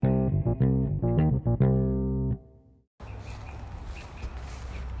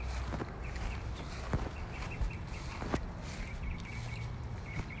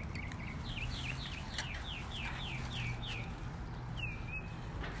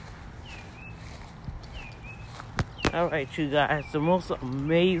All right, you guys. The most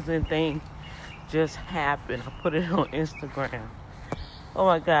amazing thing just happened. I put it on Instagram. Oh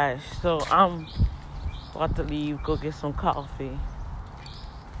my gosh. So I'm about to leave, go get some coffee.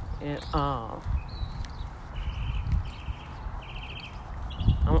 And I'm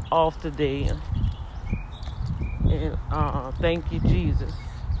off today. And thank you, Jesus.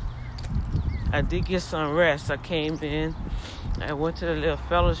 I did get some rest. I came in. I went to the little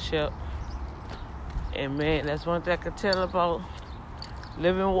fellowship. And man, that's one thing I could tell about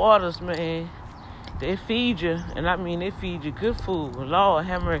Living Waters, man. They feed you, and I mean they feed you good food. Lord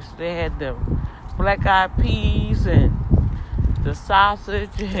have mercy, they had them black-eyed peas and the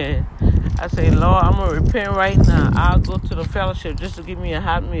sausage, and I say, Lord, I'm gonna repent right now. I'll go to the fellowship just to give me a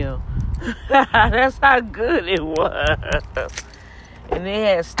hot meal. That's how good it was. And they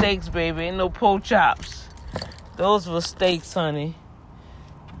had steaks, baby, ain't no pork chops. Those were steaks, honey.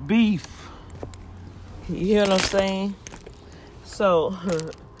 Beef. You hear what I'm saying? So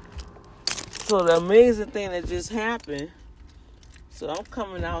the amazing thing that just happened, so I'm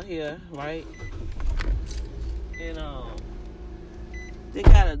coming out here, right? And they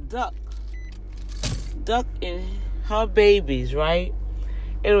got a duck and her babies, right?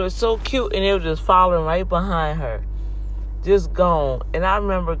 It was so cute, and they were just following right behind her, just gone. And I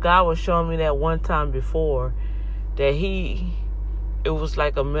remember God was showing me that one time before, that it was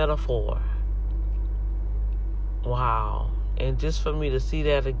like a metaphor. Wow. And just for me to see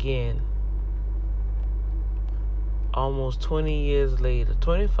that again, almost 20 years later,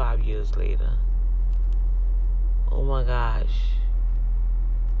 25 years later, oh my gosh,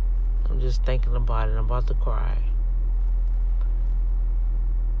 I'm just thinking about it. I'm about to cry.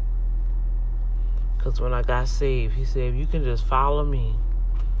 Because when I got saved, he said, if you can just follow me,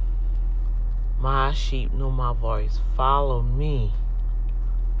 my sheep know my voice. Follow me.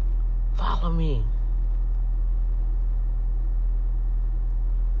 Follow me.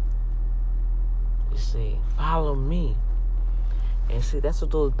 You see, follow me. And see, that's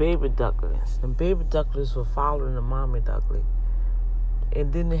what those baby ducklings. The baby ducklings were following the mommy duckling.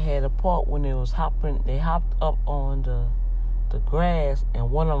 And then they had a part when they was hopping, they hopped up on the grass,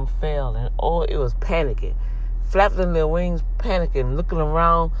 and one of them fell, and it was panicking. Flapping their wings, panicking, looking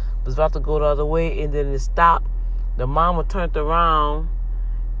around, was about to go the other way, and then it stopped. The mama turned around,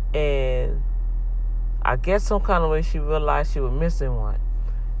 and I guess some kind of way she realized she was missing one.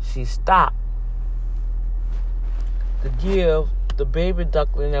 She stopped to give the baby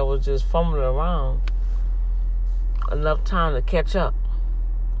duckling that was just fumbling around enough time to catch up.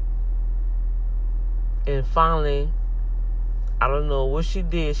 And finally, I don't know what she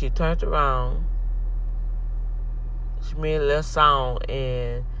did. She turned around. She made a little sound,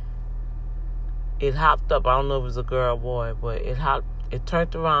 and it hopped up. I don't know if it was a girl or boy, but it hopped. It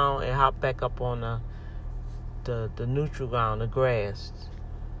turned around and hopped back up on the neutral ground, the grass,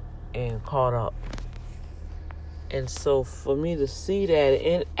 and caught up. And so for me to see that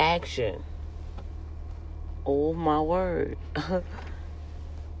in action, oh my word.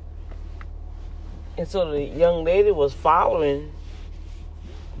 And so the young lady was following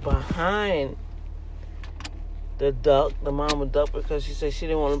behind the duck, the mama duck, because she said she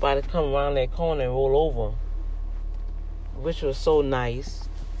didn't want anybody to come around that corner and roll over, which was so nice.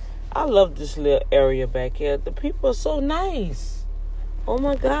 I love this little area back here. The people are so nice. Oh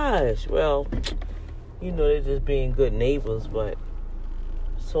my gosh. Well, you know, they're just being good neighbors, but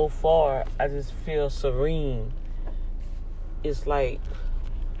so far, I just feel serene. It's like,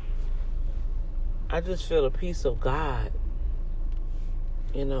 I just feel the peace of God.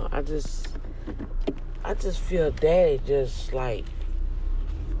 You know, I just feel Daddy just like,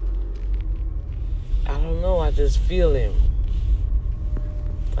 I don't know, I just feel him.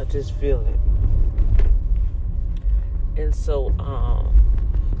 I just feel it. And so,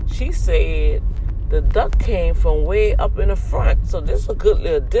 she said the duck came from way up in the front. So this is a good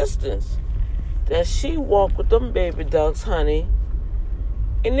little distance that she walked with them baby ducks, honey.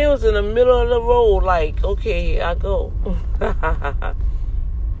 And it was in the middle of the road, like, okay, here I go.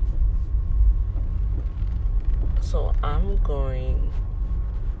 So I'm going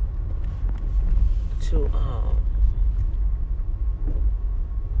to,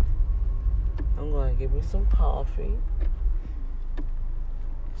 I'm going to give me some coffee.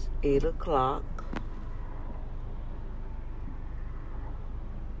 It's 8 o'clock.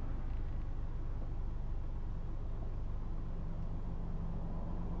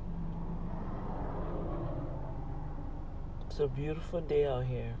 It's a beautiful day out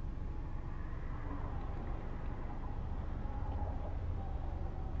here.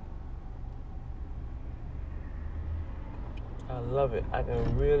 I love it. I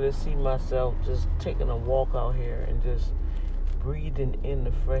can really see myself just taking a walk out here and just breathing in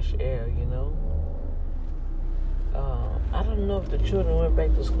the fresh air, you know. I don't know if the children went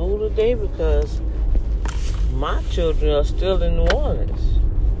back to school today because my children are still in New Orleans.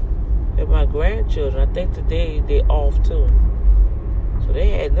 And my grandchildren, I think today they off too. So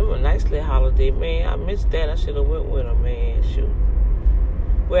they had them a nice little holiday. Man, I missed that. I should have went with them, man. Shoot.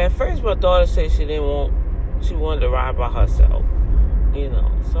 Well, at first my daughter said she wanted to ride by herself. You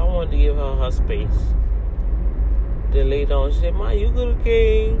know, so I wanted to give her space. Then later on, she said, "Ma, you could have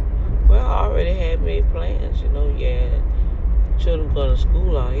came." Well, I already had made plans, you know. Yeah, children going to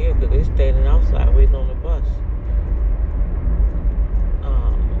school out here because they standing outside waiting on the bus.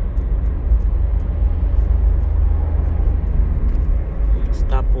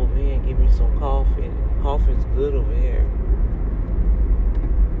 Stop over here and give me some coffee. Coffee's good over here.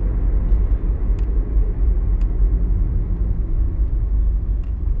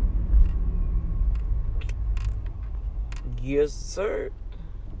 Yes, sir.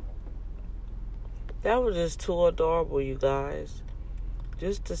 That was just too adorable, you guys.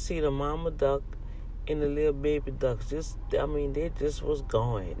 Just to see the mama duck and the little baby ducks. They just was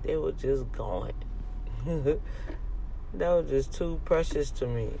going. They were just going. That was just too precious to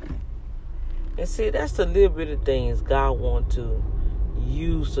me. And see, that's the little bit of things God wants to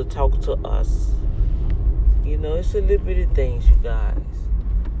use to talk to us. You know, it's the little bit of things, you guys.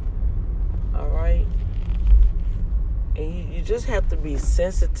 All right? And you just have to be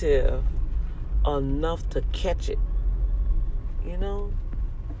sensitive enough to catch it. You know?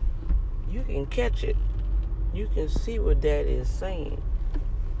 You can catch it. You can see what that is saying.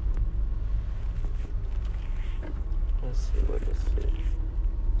 Let's see what this is.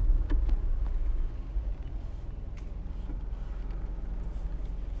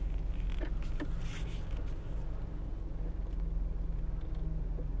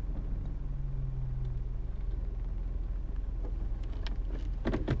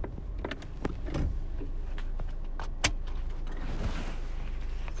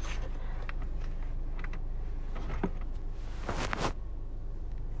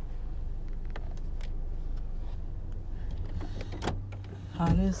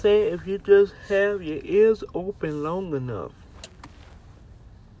 I didn't say if you just have your ears open long enough.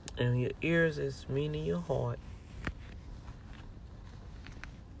 And your ears is meaning your heart.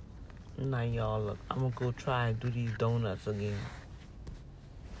 Now y'all look, I'm gonna go try and do these donuts again.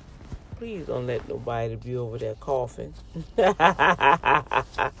 Please don't let nobody be over there coughing.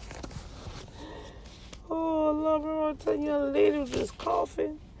 Oh, Lord, I'm telling you, a lady was just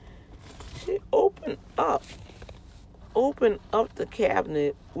coughing. She opened up the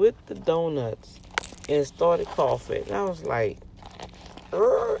cabinet with the donuts and started coughing. I was like,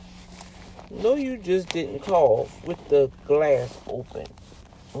 no, you just didn't cough with the glass open,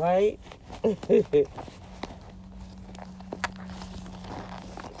 right?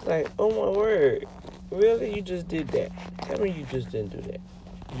 Like, oh my word, really? You just did that? Tell me you just didn't do that.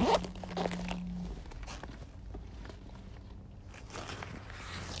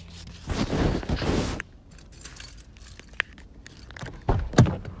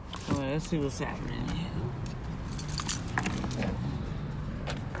 Let's see what's happening here.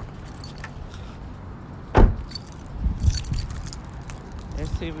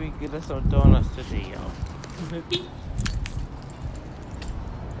 Let's see if we can get us some donuts today, y'all.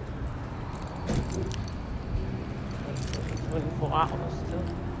 24 hours still.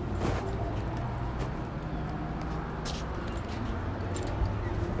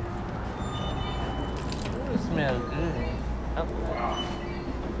 Ooh, it smells good. Oh.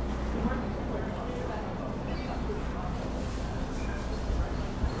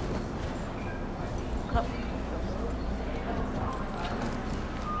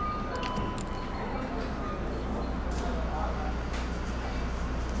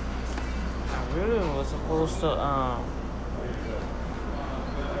 Supposed to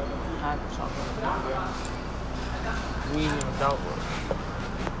hot chocolate medium double.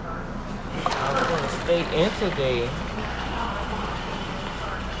 I was gonna stay in today.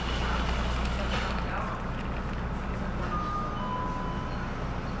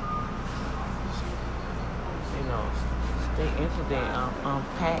 You know, stay in today.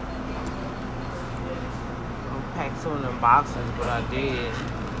 Unpack some of the boxes, but I did.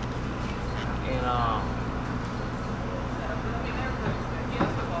 And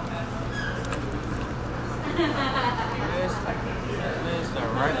there's the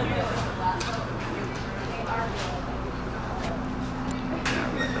regular.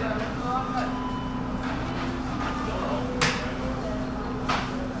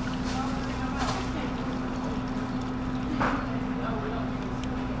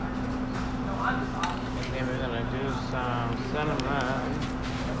 cinnamon.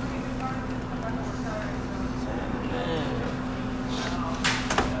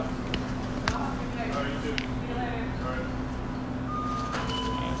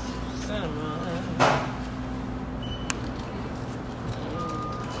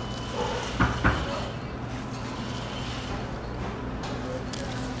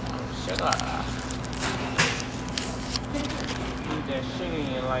 Sugar. Need that sugar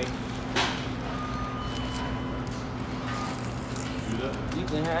in your life. You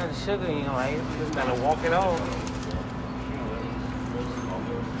can have the sugar in your life. You just gotta walk it off.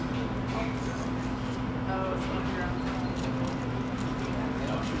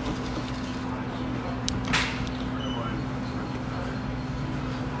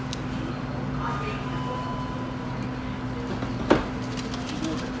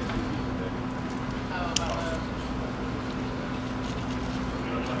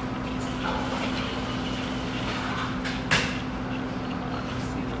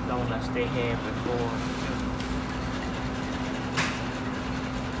 Donuts they had before.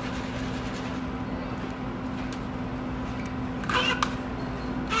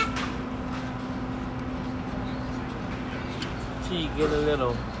 So you get a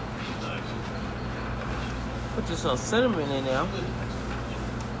little, put you some cinnamon in there,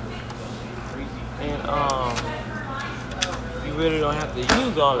 and you really don't have to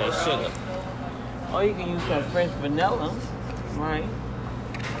use all that sugar. Or you can use some French vanilla, right?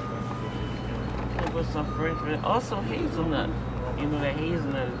 With some French vanilla, or some hazelnut. You know that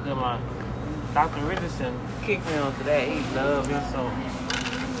hazelnut is good. My Dr. Richardson kicked me onto that. He loves him some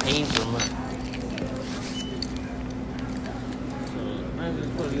hazelnut. So I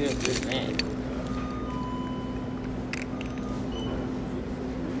just put a little bit in.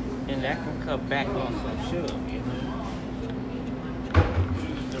 And that can cut back on some sugar, you know.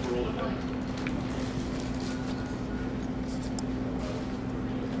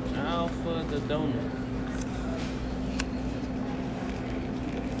 For the donut.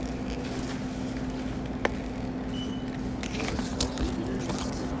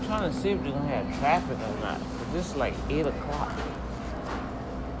 I'm trying to see if they're gonna have traffic or not. Cause it's like 8 o'clock.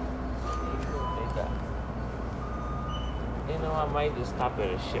 You know, I might just stop at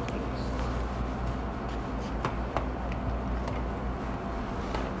a Shipley's.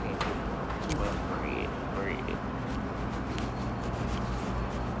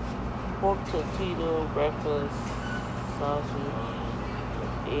 Pork tortilla, breakfast, sausage,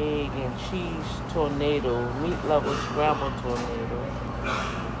 egg and cheese tornado, meat level scrambled tornado.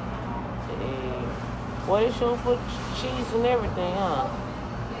 Egg. Well, they show put cheese and everything, huh?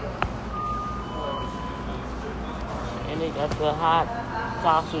 And they got the hot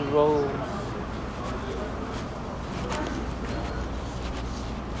sausage rolls.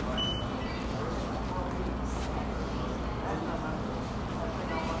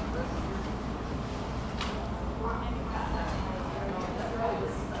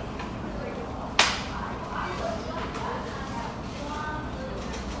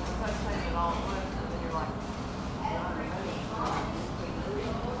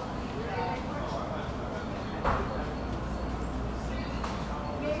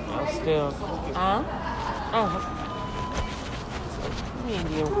 Still,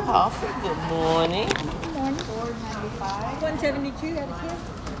 medium coffee. Good morning. Good morning. $4.95. 172 out of 10.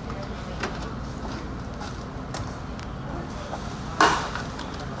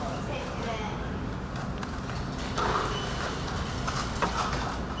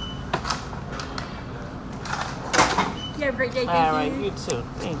 You have a great day. Thank you. All right, you too.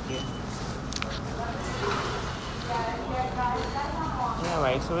 Thank you. All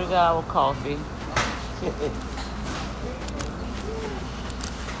right, so we got our coffee.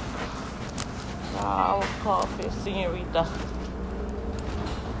 Our coffee, señorita.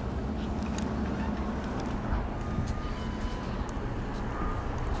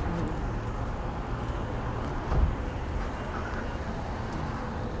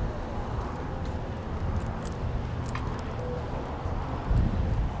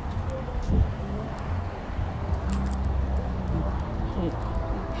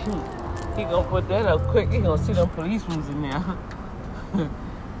 He gonna put that up quick. He gonna see them policemen in there. I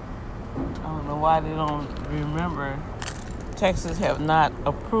don't know why they don't remember. Texas have not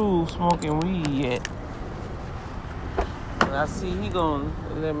approved smoking weed yet. But I see he gonna,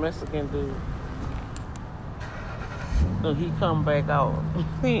 that Mexican dude. So he come back out.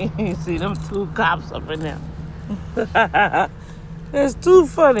 He see them 2 cops up in there. That's too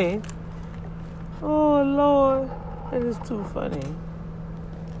funny. Oh Lord, that is too funny.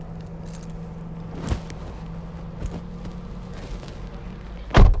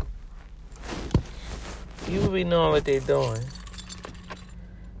 You be knowing what they doing.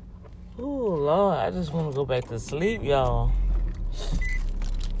 Ooh, Lord, I just want to go back to sleep, y'all.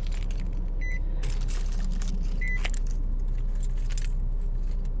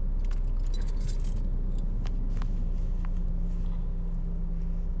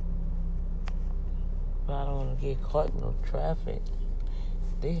 But I don't want to get caught in no traffic.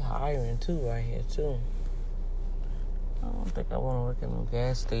 They hiring too right here too. I don't think I want to work in no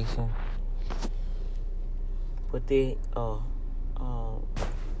gas station. But they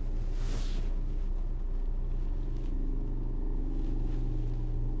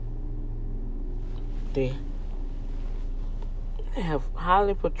they have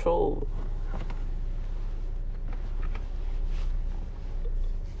highly patrolled.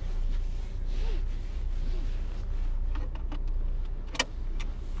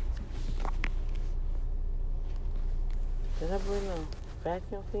 Did I bring a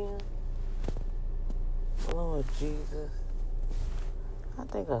vacuum cleaner? Lord Jesus. I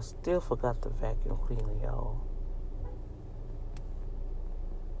think I still forgot the vacuum cleaner, y'all.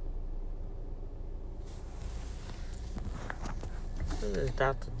 What is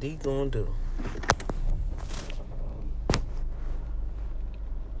Dr. D gonna do?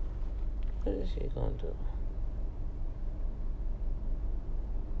 What is she gonna do?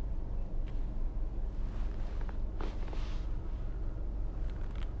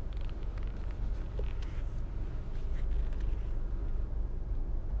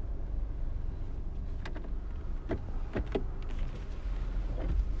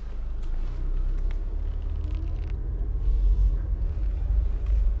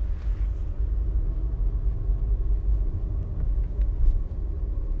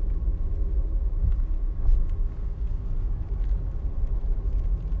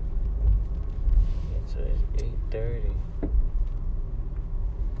 So it's 8:30.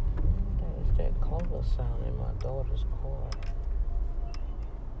 There's that clunker sound in my daughter's car.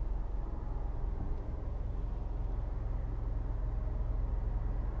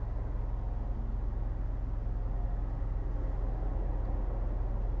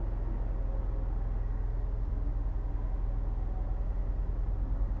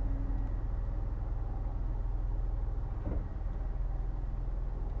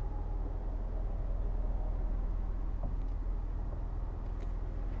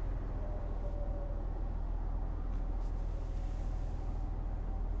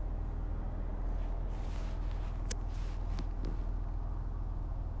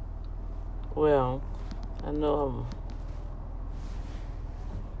 Well, I know I'm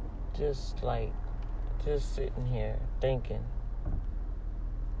just sitting here thinking.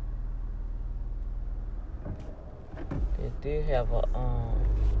 They did have a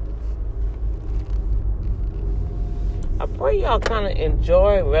I pray y'all kind of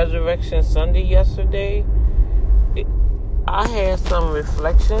enjoyed Resurrection Sunday yesterday. I had some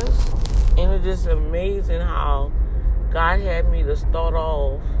reflections, and it's just amazing how God had me to start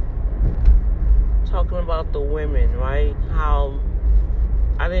off talking about the women, right? How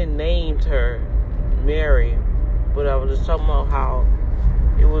I didn't name her Mary, but I was just talking about how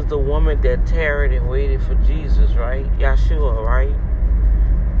it was the woman that tarried and waited for Jesus, right? Yeshua, right?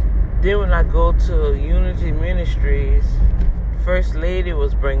 Then when I go to Unity Ministries, First Lady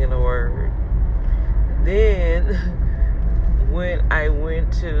was bringing the word. Then when I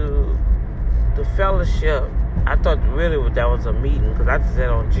went to the fellowship, I thought really that was a meeting, because I just said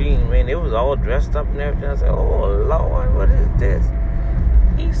on Gene, man, it was all dressed up and everything. I said, oh, Lord, what is this?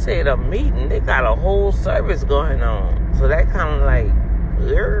 He said a meeting. They got a whole service going on. So that kind of like,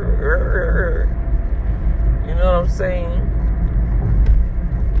 you know what I'm saying?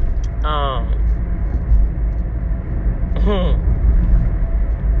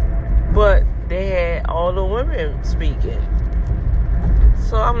 But they had all the women speaking.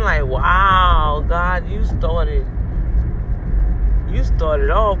 So I'm like, wow, God, you started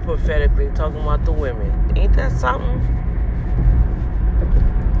all prophetically talking about the women. Ain't that something?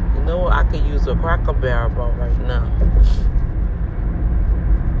 You know what? I could use a Cracker Barrel about right now.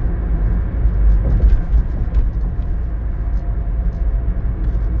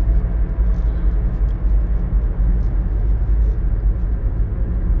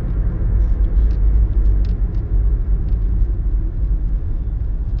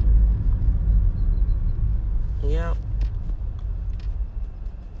 Yep.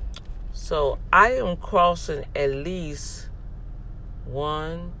 So I am crossing at least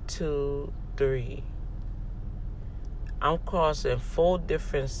 1, 2, 3. I'm crossing 4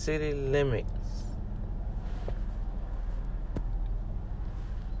 different city limits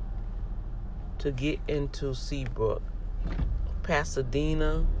to get into Seabrook.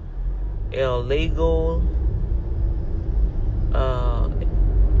 Pasadena, El Lago, What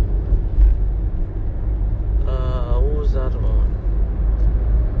was the other one?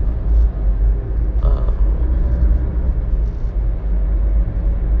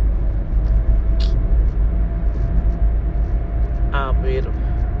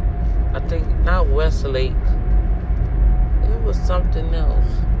 I think not Westlake. It was something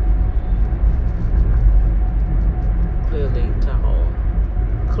else. Clear Lake Tower.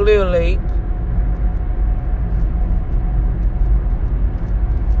 Clear Lake.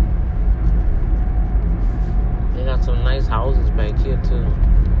 They got some nice houses back here too.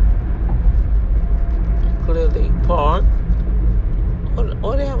 Clear Lake Park.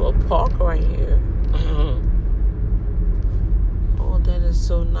 Oh, they have a park right here. Oh, that is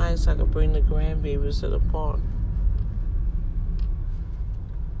so nice. I could bring the grandbabies to the park.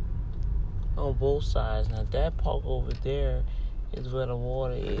 On both sides. Now that park over there is where the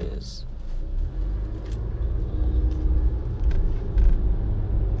water is.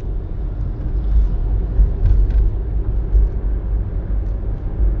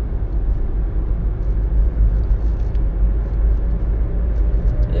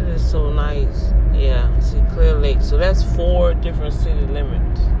 It is so nice. Yeah, see Clear Lake. So that's 4 different city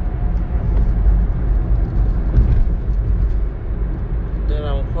limits that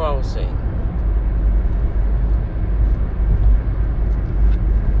I'm crossing.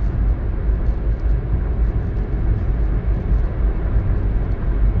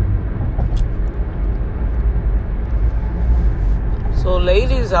 So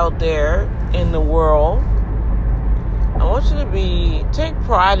ladies out there in the world, I want you to take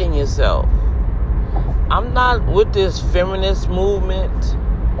pride in yourself. I'm not with this feminist movement,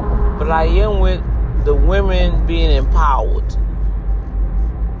 but I am with the women being empowered.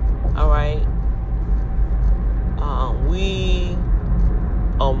 All right? We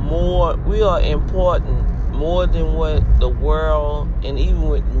are important more than what the world and even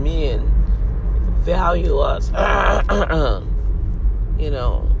with men value us. You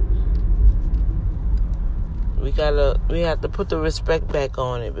know, we have to put the respect back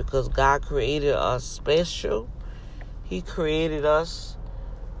on it because God created us special. He created us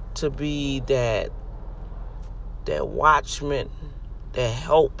to be that watchman, that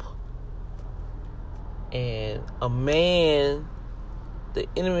help. And a man, the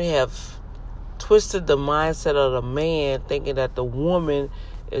enemy have twisted the mindset of the man thinking that the woman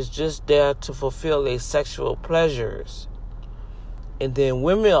is just there to fulfill their sexual pleasures. And then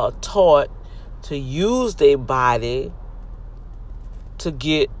women are taught to use their body to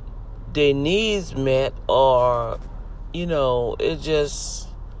get their needs met, or, you know, it's just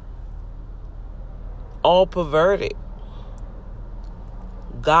all perverted.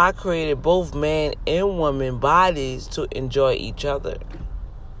 God created both man and woman bodies to enjoy each other,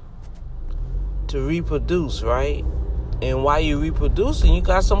 to reproduce, right? And while you're reproducing, you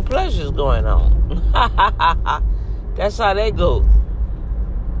got some pleasures going on. That's how that goes.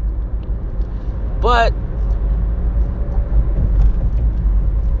 But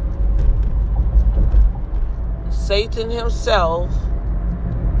Satan himself,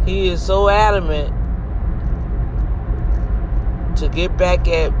 he is so adamant to get back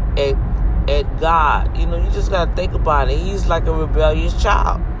at God. You know, you just got to think about it. He's like a rebellious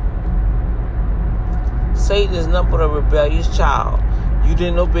child. Satan is nothing but a rebellious child. You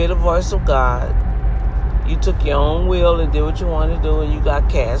didn't obey the voice of God. You took your own will and did what you wanted to do, and you got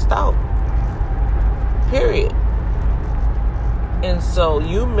cast out. Period. And so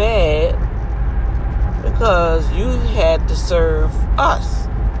you mad because you had to serve us.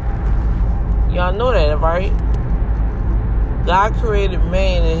 Y'all know that, right? God created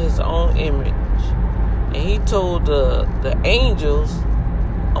man in his own image. And he told the angels,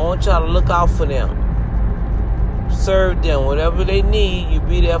 I want y'all to look out for them. Serve them. Whatever they need, you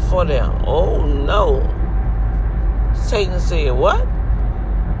be there for them. Oh, no. Satan said, what?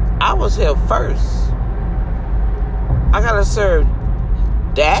 I was here first. I gotta serve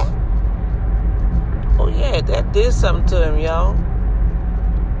that? Oh yeah, that did something to him, y'all.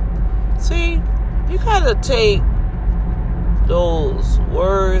 See, you gotta take those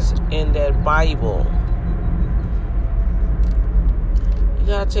words in that Bible. You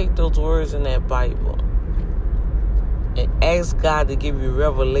gotta take those words in that Bible and ask God to give you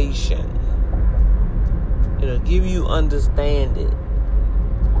revelation. You know, give you understanding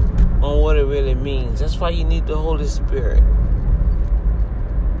on what it really means. That's why you need the Holy Spirit.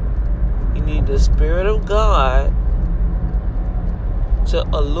 You need the Spirit of God to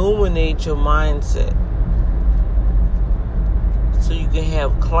illuminate your mindset so you can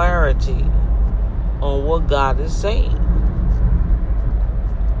have clarity on what God is saying.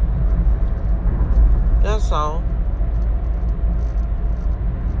 That's all.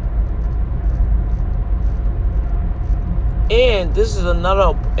 And this is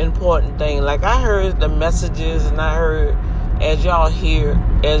another important thing. Like, I heard the messages, and I heard, as y'all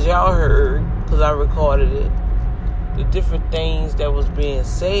heard, because I recorded it, the different things that was being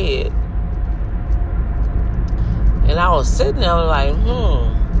said. And I was sitting there like,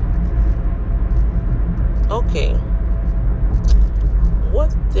 okay,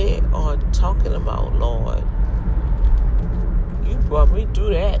 what they are talking about, Lord, you brought me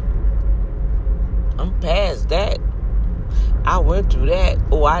through that. I'm past that. I went through that.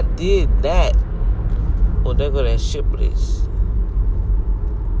 Oh, I did that. Oh, there go that ship place.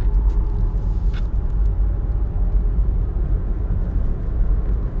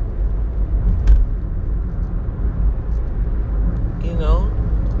 You know?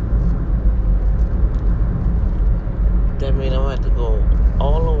 That means I'm going to have to go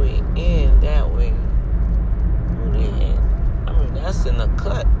all the way in that way. Oh, I mean, that's in the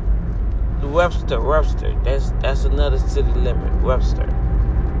cut. Webster. That's another city limit, Webster.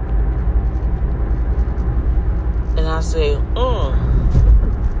 And I say,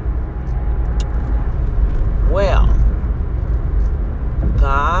 well,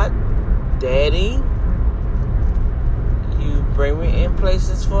 God, Daddy, you bring me in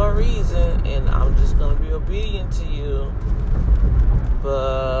places for a reason, and I'm just going to be obedient to you.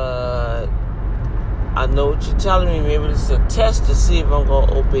 But I know what you're telling me. Maybe it's a test to see if I'm going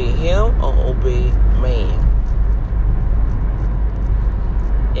to obey him or obey man.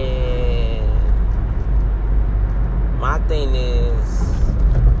 And my thing is,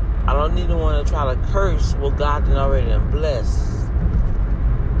 I don't even want to try to curse what God done already done blessed.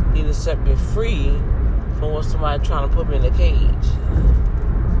 He done set me free from what somebody trying to put me in a cage.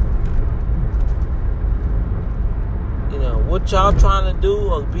 You know, what y'all trying to do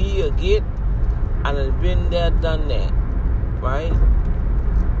or be or get, I done been there, done that, right?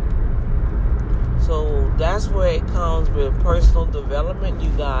 So that's where it comes with personal development,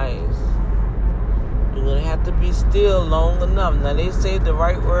 you guys. You're going to have to be still long enough. Now, they say the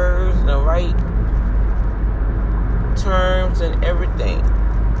right words and the right terms and everything.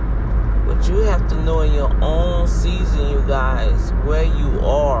 But you have to know in your own season, you guys, where you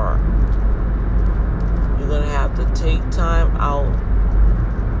are. You're going to have to take time out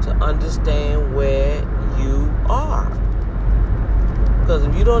to understand where you are. Because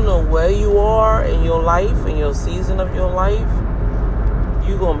if you don't know where you are in your life, in your season of your life,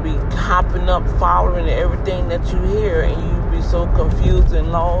 you're going to be hopping up, following everything that you hear, and you'll be so confused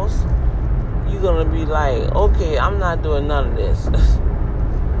and lost. You're going to be like, okay, I'm not doing none of this.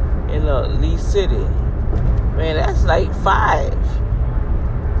 In Lee City. Man, that's like 5.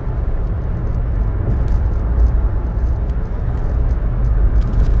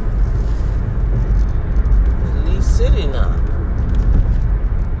 City now.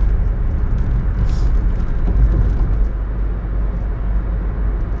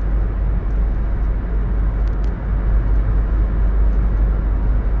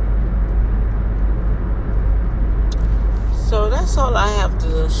 So that's all I have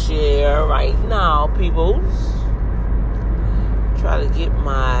to share right now, peoples. Try to get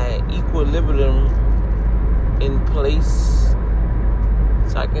my equilibrium in place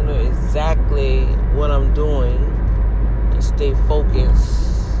so I can know exactly what I'm doing. Stay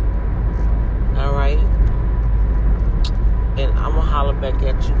focused. Alright? And I'm gonna holler back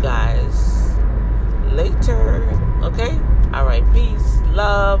at you guys later. Okay? Alright, peace,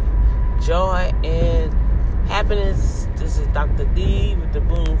 love, joy, and happiness. This is Dr. D with the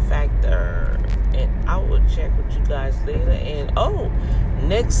Boom Factor. And I will check with you guys later. And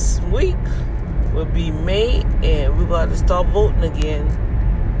next week will be May, and we're going to start voting again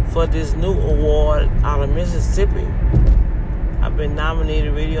for this new award out of Mississippi. I've been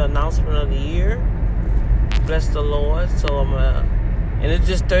nominated Radio Announcement of the Year. Bless the Lord. So and it's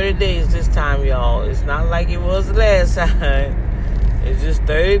just 30 days this time, y'all. It's not like it was the last time. It's just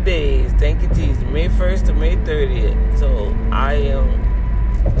 30 days. Thank you, Jesus. May 1st to May 30th. So I am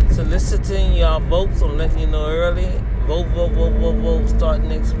soliciting y'all votes. I'm letting you know early. Vote. Start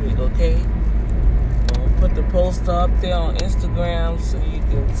next week, okay? I'll put the poster up there on Instagram so you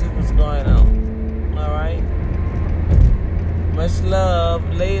can see what's going on. All right? Much love.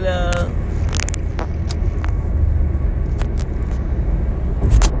 Later.